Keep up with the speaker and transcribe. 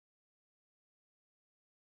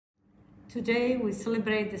Today we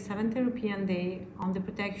celebrate the 7th European Day on the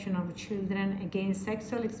protection of children against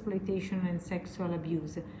sexual exploitation and sexual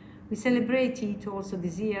abuse. We celebrate it also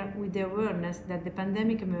this year with the awareness that the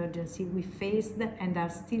pandemic emergency we faced and are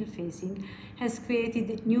still facing has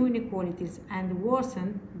created new inequalities and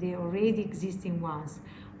worsened the already existing ones,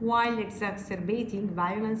 while exacerbating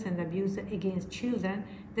violence and abuse against children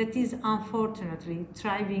that is unfortunately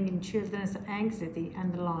thriving in children's anxiety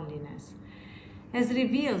and loneliness. As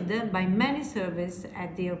revealed by many surveys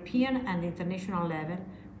at the European and international level,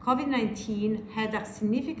 COVID-19 had a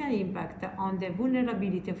significant impact on the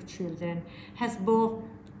vulnerability of children, as both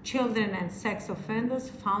children and sex offenders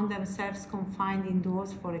found themselves confined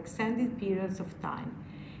indoors for extended periods of time.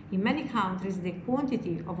 In many countries, the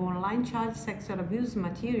quantity of online child sexual abuse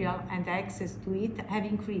material and access to it have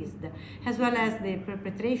increased, as well as the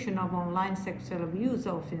perpetration of online sexual abuse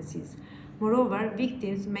offenses. Moreover,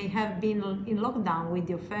 victims may have been in lockdown with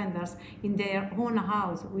the offenders in their own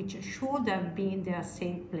house, which should have been their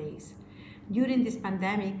safe place. During this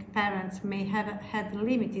pandemic, parents may have had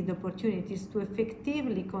limited opportunities to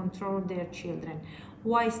effectively control their children,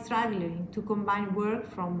 while struggling to combine work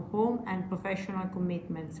from home and professional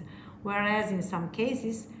commitments, whereas in some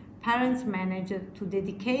cases, parents managed to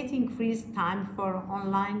dedicate increased time for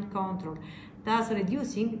online control, thus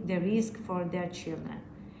reducing the risk for their children.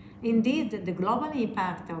 Indeed, the global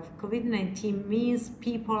impact of COVID-19 means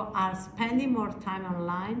people are spending more time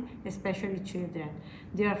online, especially children.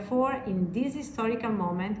 Therefore, in this historical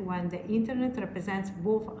moment when the internet represents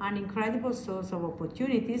both an incredible source of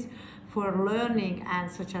opportunities for learning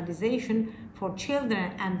and socialization for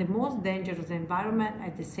children and the most dangerous environment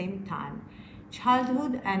at the same time,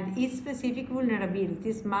 childhood and its specific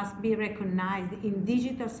vulnerabilities must be recognized in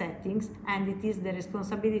digital settings, and it is the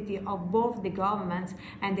responsibility of both the governments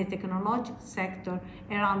and the technology sector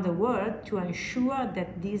around the world to ensure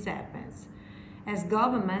that this happens. As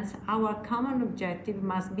governments, our common objective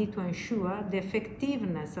must be to ensure the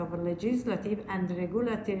effectiveness of legislative and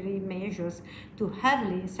regulatory measures to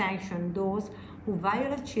heavily sanction those who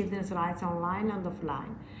violate children's rights online and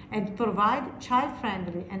offline, and provide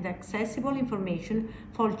child-friendly and accessible information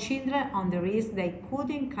for children on the risks they could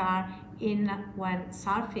incur when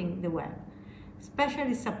surfing the web.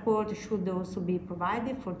 Special support should also be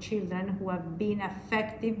provided for children who have been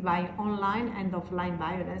affected by online and offline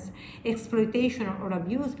violence, exploitation or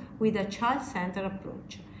abuse with a child-centered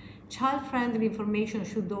approach. Child-friendly information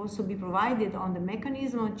should also be provided on the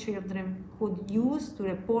mechanism children could use to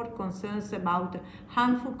report concerns about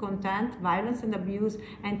harmful content, violence and abuse,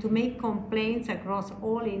 and to make complaints across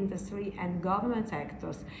all industry and government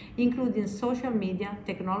sectors, including social media,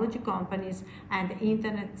 technology companies, and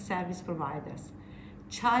internet service providers.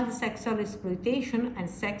 Child sexual exploitation and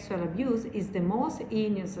sexual abuse is the most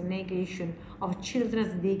heinous negation of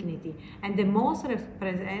children's dignity and the most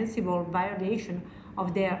reprehensible violation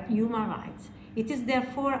of their human rights. It is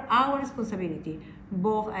therefore our responsibility,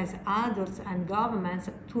 both as adults and governments,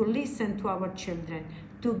 to listen to our children,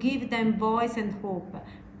 to give them voice and hope,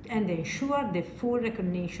 and ensure the full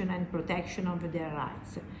recognition and protection of their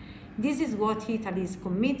rights. This is what Italy is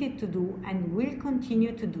committed to do and will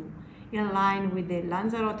continue to do, in line with the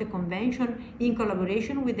Lanzarote Convention, in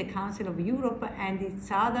collaboration with the Council of Europe and its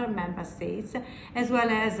other member states, as well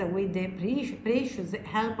as with the precious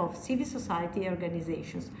help of civil society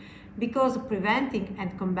organizations, because preventing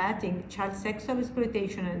and combating child sexual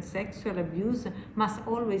exploitation and sexual abuse must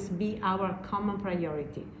always be our common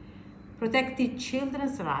priority. Protecting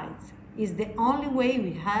children's rights is the only way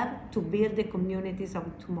we have to build the communities of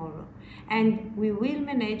tomorrow, and we will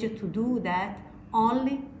manage to do that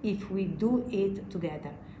only if we do it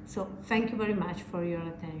together. So thank you very much for your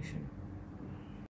attention.